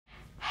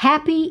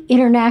Happy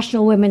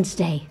International Women's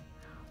Day.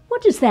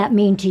 What does that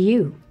mean to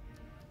you?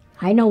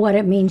 I know what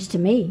it means to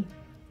me.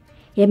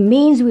 It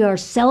means we are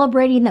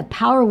celebrating the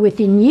power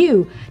within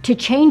you to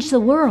change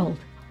the world.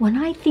 When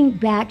I think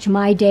back to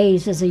my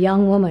days as a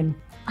young woman,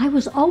 I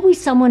was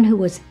always someone who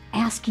was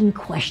asking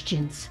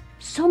questions.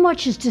 So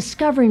much is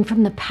discovering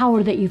from the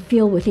power that you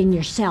feel within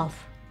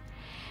yourself.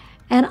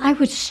 And I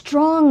would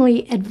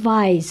strongly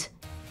advise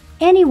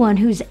anyone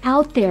who's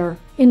out there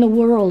in the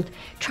world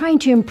trying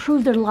to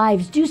improve their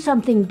lives, do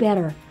something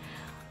better.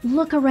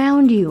 Look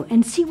around you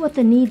and see what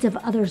the needs of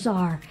others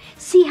are.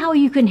 See how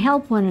you can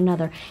help one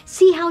another.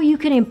 See how you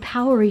can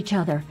empower each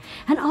other.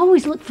 And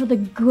always look for the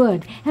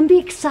good and be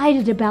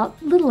excited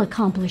about little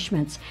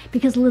accomplishments,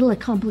 because little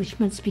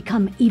accomplishments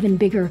become even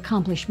bigger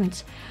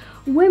accomplishments.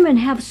 Women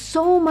have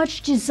so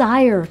much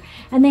desire,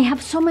 and they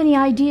have so many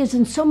ideas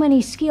and so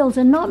many skills,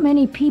 and not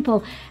many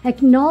people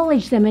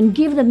acknowledge them and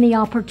give them the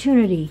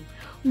opportunity.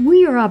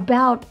 We are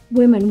about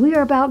women. We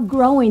are about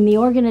growing the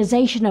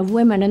organization of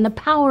women and the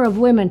power of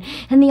women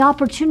and the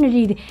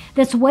opportunity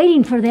that's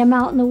waiting for them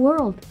out in the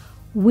world.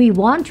 We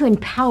want to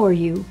empower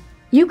you.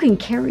 You can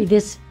carry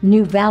this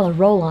new Valor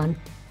roll-on,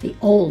 the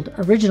old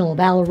original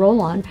Valor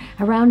roll-on,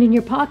 around in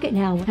your pocket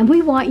now. And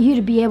we want you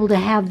to be able to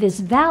have this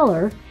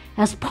Valor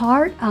as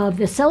part of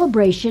the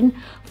celebration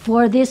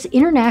for this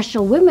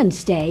International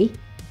Women's Day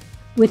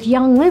with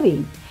Young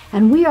Living.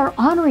 And we are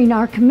honoring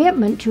our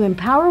commitment to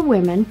empower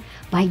women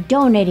by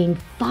donating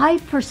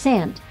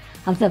 5%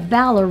 of the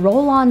Valor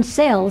roll-on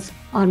sales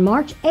on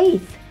March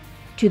 8th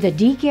to the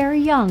D. Gary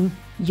Young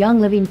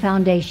Living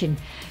Foundation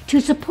to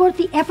support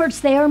the efforts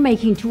they are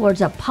making towards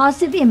a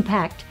positive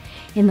impact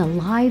in the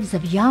lives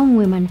of young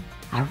women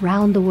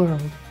around the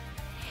world.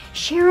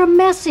 Share a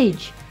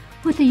message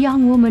with a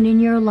young woman in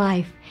your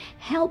life.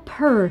 Help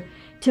her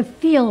to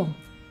feel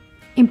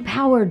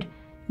empowered,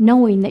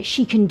 knowing that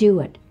she can do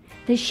it,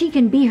 that she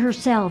can be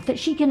herself, that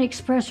she can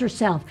express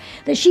herself,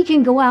 that she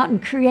can go out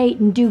and create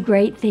and do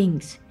great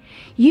things.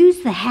 Use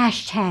the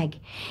hashtag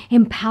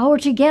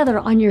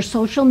 #EmpowerTogether on your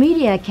social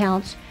media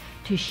accounts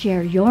to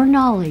share your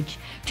knowledge,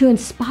 to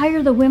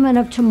inspire the women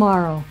of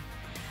tomorrow.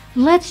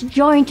 Let's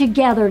join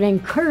together and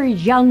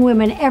encourage young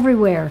women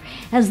everywhere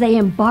as they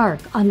embark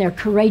on their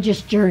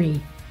courageous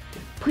journey.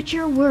 Put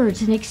your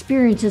words and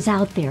experiences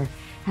out there,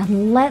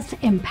 and let's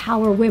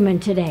empower women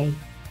today.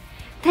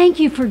 Thank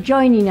you for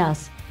joining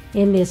us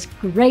in this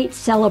great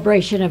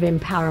celebration of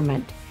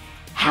empowerment.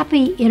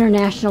 Happy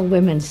International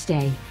Women's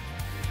Day.